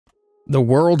The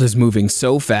world is moving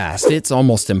so fast, it's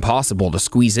almost impossible to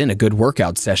squeeze in a good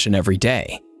workout session every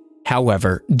day.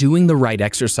 However, doing the right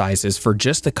exercises for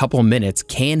just a couple minutes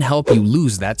can help you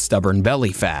lose that stubborn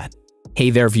belly fat. Hey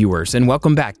there viewers, and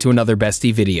welcome back to another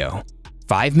Bestie video.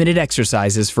 5-minute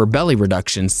exercises for belly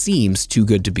reduction seems too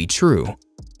good to be true.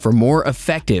 For more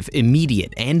effective,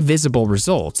 immediate, and visible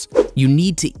results, you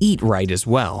need to eat right as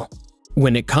well.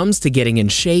 When it comes to getting in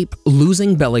shape,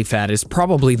 losing belly fat is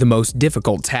probably the most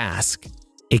difficult task.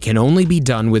 It can only be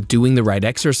done with doing the right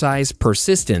exercise,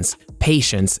 persistence,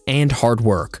 patience, and hard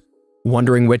work.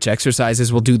 Wondering which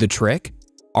exercises will do the trick?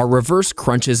 Are reverse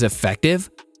crunches effective?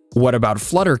 What about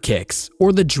flutter kicks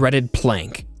or the dreaded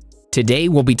plank? Today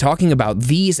we'll be talking about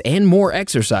these and more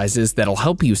exercises that'll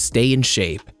help you stay in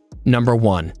shape. Number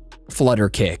 1. Flutter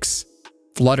kicks.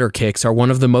 Flutter kicks are one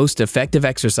of the most effective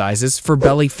exercises for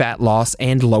belly fat loss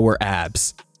and lower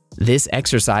abs. This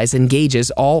exercise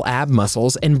engages all ab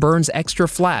muscles and burns extra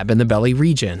flab in the belly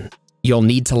region. You'll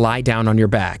need to lie down on your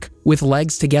back, with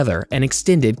legs together and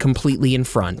extended completely in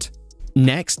front.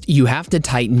 Next, you have to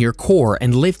tighten your core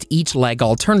and lift each leg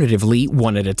alternatively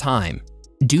one at a time.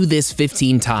 Do this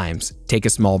 15 times, take a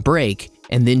small break,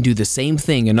 and then do the same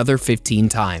thing another 15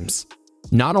 times.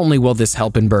 Not only will this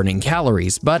help in burning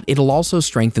calories, but it'll also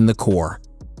strengthen the core.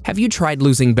 Have you tried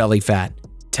losing belly fat?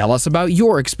 Tell us about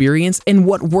your experience and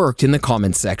what worked in the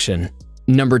comments section.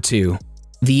 Number 2.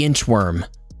 The Inchworm.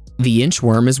 The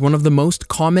Inchworm is one of the most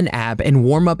common ab and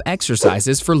warm-up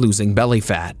exercises for losing belly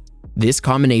fat. This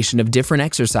combination of different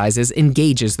exercises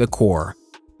engages the core.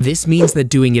 This means that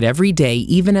doing it every day,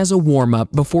 even as a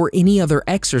warm-up before any other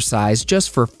exercise just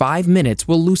for 5 minutes,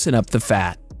 will loosen up the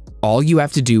fat. All you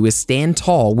have to do is stand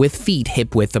tall with feet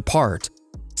hip-width apart.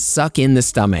 Suck in the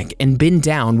stomach and bend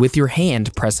down with your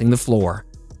hand pressing the floor.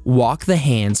 Walk the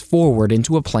hands forward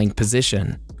into a plank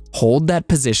position. Hold that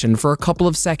position for a couple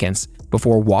of seconds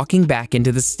before walking back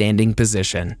into the standing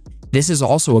position. This is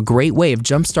also a great way of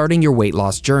jump-starting your weight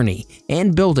loss journey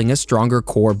and building a stronger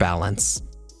core balance.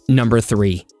 Number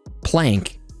 3.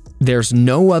 Plank. There's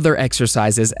no other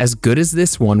exercises as good as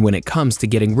this one when it comes to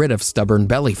getting rid of stubborn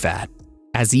belly fat.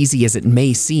 As easy as it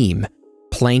may seem,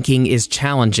 planking is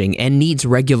challenging and needs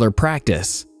regular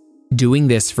practice. Doing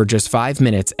this for just 5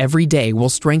 minutes every day will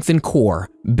strengthen core,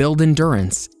 build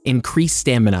endurance, increase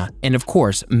stamina, and of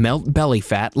course, melt belly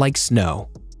fat like snow.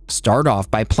 Start off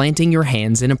by planting your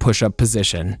hands in a push-up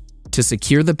position. To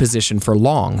secure the position for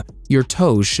long, your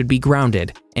toes should be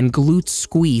grounded and glutes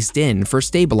squeezed in for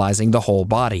stabilizing the whole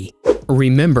body.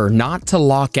 Remember not to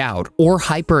lock out or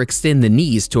hyperextend the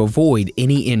knees to avoid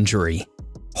any injury.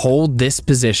 Hold this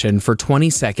position for 20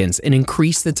 seconds and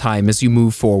increase the time as you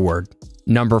move forward.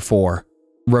 Number 4.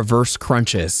 Reverse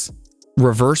crunches.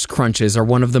 Reverse crunches are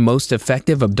one of the most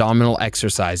effective abdominal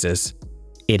exercises.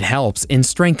 It helps in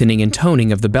strengthening and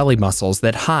toning of the belly muscles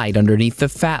that hide underneath the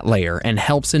fat layer and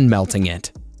helps in melting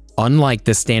it. Unlike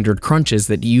the standard crunches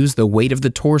that use the weight of the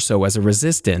torso as a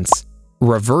resistance,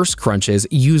 reverse crunches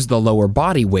use the lower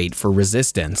body weight for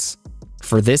resistance.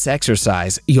 For this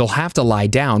exercise, you'll have to lie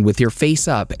down with your face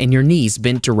up and your knees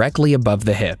bent directly above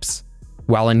the hips.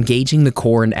 While engaging the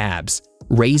core and abs,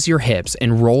 raise your hips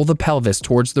and roll the pelvis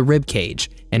towards the rib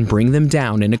cage and bring them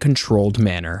down in a controlled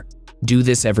manner. Do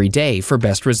this every day for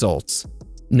best results.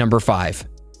 Number 5.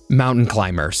 Mountain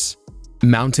climbers.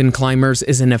 Mountain climbers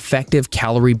is an effective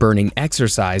calorie-burning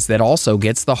exercise that also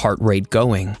gets the heart rate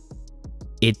going.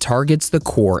 It targets the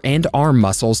core and arm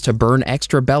muscles to burn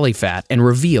extra belly fat and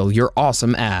reveal your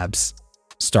awesome abs.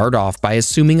 Start off by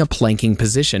assuming a planking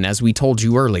position as we told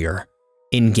you earlier.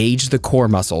 Engage the core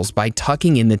muscles by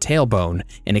tucking in the tailbone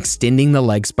and extending the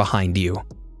legs behind you.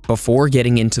 Before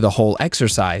getting into the whole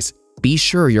exercise, be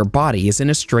sure your body is in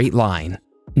a straight line.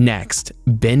 Next,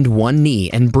 bend one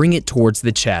knee and bring it towards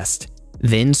the chest.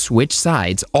 Then switch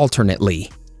sides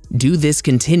alternately. Do this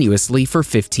continuously for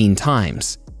 15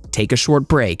 times. Take a short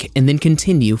break and then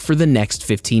continue for the next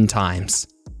 15 times.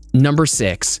 Number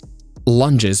 6.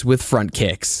 Lunges with front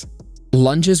kicks.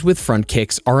 Lunges with front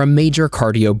kicks are a major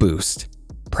cardio boost.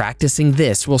 Practicing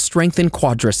this will strengthen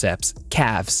quadriceps,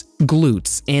 calves,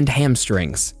 glutes, and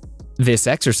hamstrings. This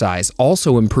exercise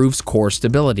also improves core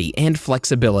stability and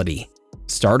flexibility.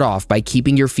 Start off by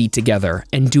keeping your feet together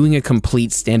and doing a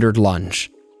complete standard lunge.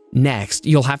 Next,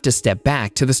 you'll have to step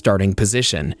back to the starting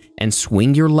position and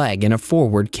swing your leg in a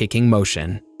forward kicking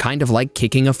motion, kind of like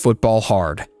kicking a football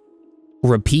hard.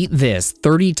 Repeat this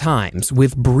 30 times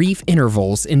with brief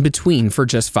intervals in between for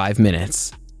just 5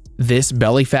 minutes. This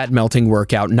belly fat melting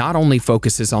workout not only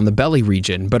focuses on the belly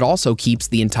region, but also keeps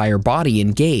the entire body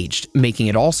engaged, making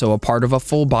it also a part of a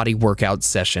full body workout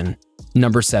session.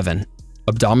 Number 7.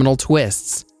 Abdominal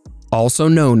twists. Also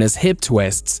known as hip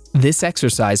twists, this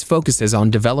exercise focuses on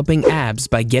developing abs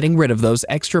by getting rid of those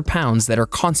extra pounds that are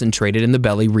concentrated in the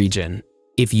belly region.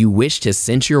 If you wish to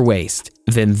cinch your waist,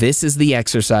 then this is the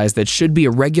exercise that should be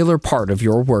a regular part of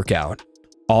your workout.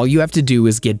 All you have to do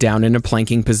is get down in a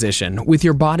planking position with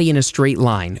your body in a straight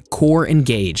line, core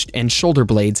engaged, and shoulder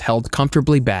blades held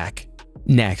comfortably back.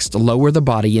 Next, lower the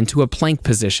body into a plank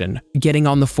position, getting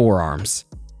on the forearms.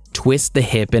 Twist the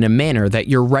hip in a manner that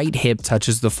your right hip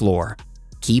touches the floor.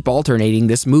 Keep alternating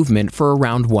this movement for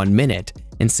around 1 minute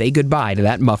and say goodbye to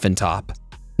that muffin top.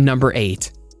 Number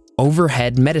 8.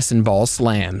 Overhead medicine ball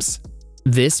slams.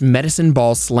 This medicine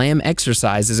ball slam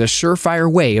exercise is a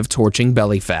surefire way of torching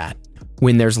belly fat.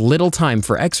 When there's little time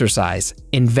for exercise,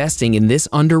 investing in this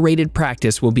underrated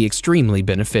practice will be extremely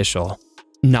beneficial.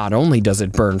 Not only does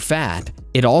it burn fat,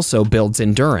 it also builds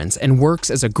endurance and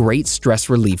works as a great stress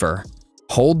reliever.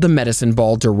 Hold the medicine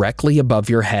ball directly above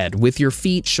your head with your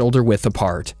feet shoulder width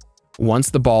apart. Once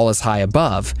the ball is high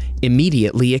above,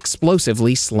 immediately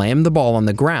explosively slam the ball on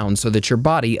the ground so that your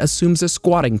body assumes a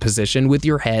squatting position with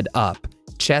your head up,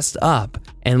 chest up,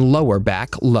 and lower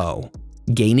back low.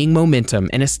 Gaining momentum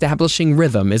and establishing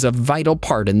rhythm is a vital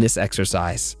part in this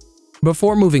exercise.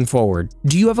 Before moving forward,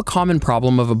 do you have a common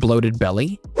problem of a bloated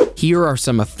belly? Here are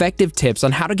some effective tips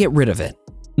on how to get rid of it.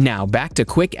 Now back to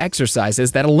quick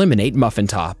exercises that eliminate muffin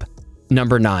top.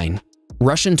 Number 9.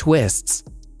 Russian twists.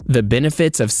 The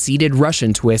benefits of seated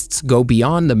Russian twists go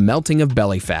beyond the melting of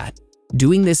belly fat.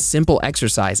 Doing this simple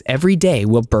exercise every day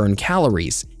will burn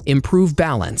calories, improve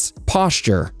balance,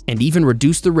 posture, and even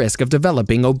reduce the risk of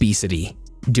developing obesity.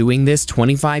 Doing this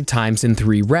 25 times in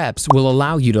 3 reps will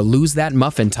allow you to lose that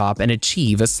muffin top and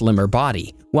achieve a slimmer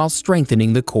body while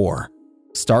strengthening the core.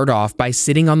 Start off by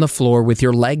sitting on the floor with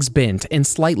your legs bent and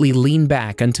slightly lean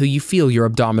back until you feel your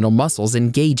abdominal muscles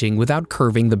engaging without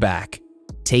curving the back.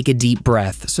 Take a deep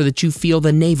breath so that you feel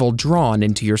the navel drawn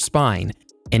into your spine,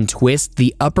 and twist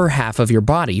the upper half of your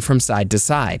body from side to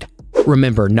side.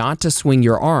 Remember not to swing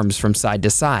your arms from side to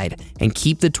side and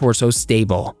keep the torso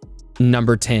stable.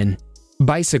 Number 10.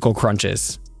 Bicycle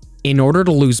crunches. In order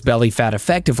to lose belly fat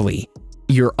effectively,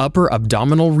 your upper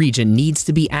abdominal region needs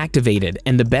to be activated,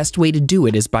 and the best way to do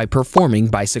it is by performing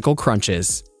bicycle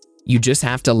crunches. You just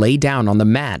have to lay down on the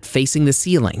mat facing the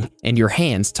ceiling and your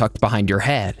hands tucked behind your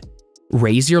head.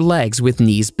 Raise your legs with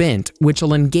knees bent, which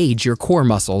will engage your core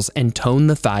muscles and tone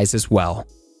the thighs as well.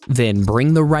 Then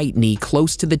bring the right knee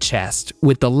close to the chest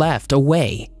with the left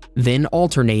away. Then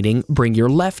alternating, bring your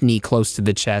left knee close to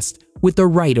the chest with the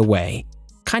right away.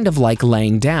 Kind of like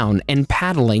laying down and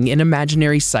paddling an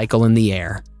imaginary cycle in the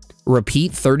air.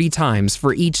 Repeat 30 times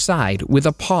for each side with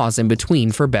a pause in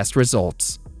between for best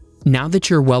results. Now that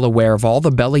you're well aware of all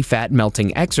the belly fat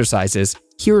melting exercises,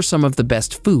 here are some of the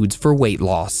best foods for weight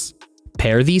loss.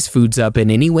 Pair these foods up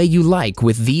in any way you like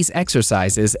with these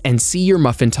exercises and see your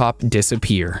muffin top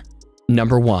disappear.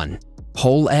 Number 1.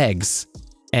 Whole eggs.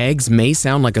 Eggs may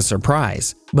sound like a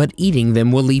surprise, but eating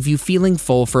them will leave you feeling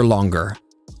full for longer.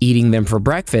 Eating them for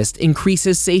breakfast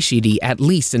increases satiety at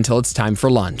least until it's time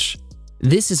for lunch.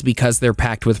 This is because they're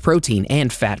packed with protein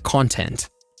and fat content.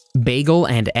 Bagel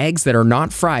and eggs that are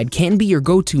not fried can be your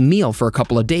go-to meal for a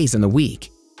couple of days in the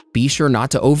week. Be sure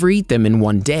not to overeat them in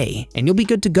one day, and you'll be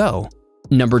good to go.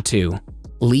 Number 2.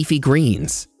 Leafy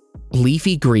greens.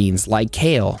 Leafy greens like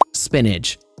kale,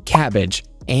 spinach, cabbage,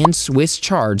 and Swiss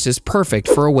chard is perfect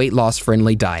for a weight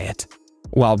loss-friendly diet.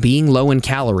 While being low in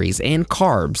calories and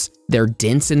carbs, they're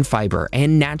dense in fiber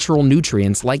and natural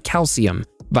nutrients like calcium,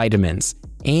 vitamins,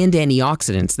 and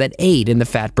antioxidants that aid in the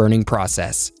fat-burning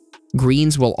process.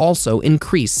 Greens will also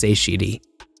increase satiety.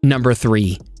 Number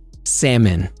 3.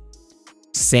 Salmon.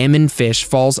 Salmon fish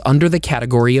falls under the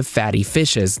category of fatty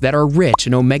fishes that are rich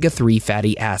in omega-3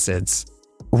 fatty acids.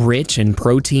 Rich in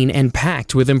protein and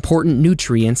packed with important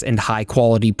nutrients and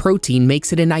high-quality protein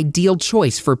makes it an ideal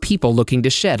choice for people looking to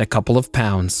shed a couple of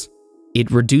pounds.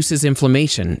 It reduces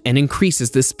inflammation and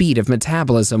increases the speed of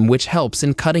metabolism, which helps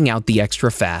in cutting out the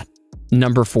extra fat.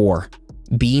 Number 4.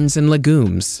 Beans and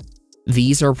legumes.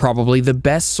 These are probably the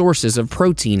best sources of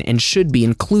protein and should be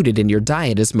included in your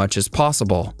diet as much as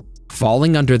possible.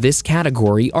 Falling under this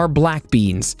category are black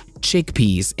beans,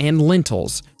 chickpeas, and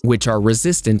lentils, which are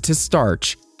resistant to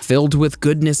starch, filled with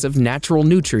goodness of natural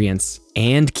nutrients,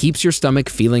 and keeps your stomach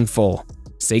feeling full.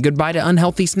 Say goodbye to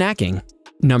unhealthy snacking.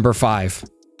 Number 5.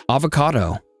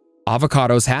 Avocado.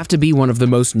 Avocados have to be one of the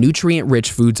most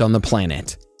nutrient-rich foods on the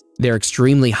planet. They're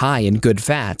extremely high in good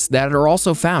fats that are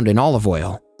also found in olive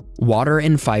oil. Water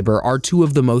and fiber are two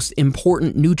of the most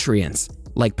important nutrients,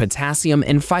 like potassium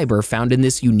and fiber found in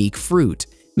this unique fruit,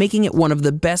 making it one of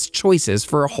the best choices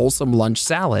for a wholesome lunch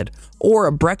salad or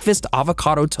a breakfast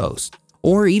avocado toast,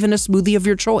 or even a smoothie of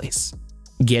your choice.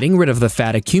 Getting rid of the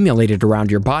fat accumulated around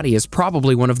your body is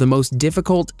probably one of the most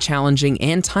difficult, challenging,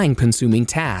 and time-consuming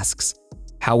tasks.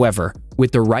 However,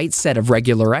 with the right set of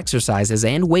regular exercises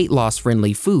and weight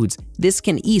loss-friendly foods, this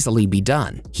can easily be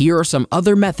done. Here are some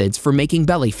other methods for making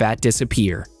belly fat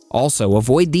disappear. Also,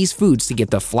 avoid these foods to get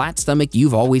the flat stomach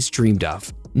you've always dreamed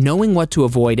of. Knowing what to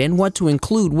avoid and what to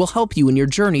include will help you in your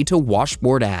journey to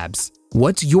washboard abs.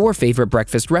 What's your favorite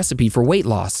breakfast recipe for weight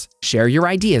loss? Share your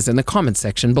ideas in the comment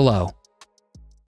section below.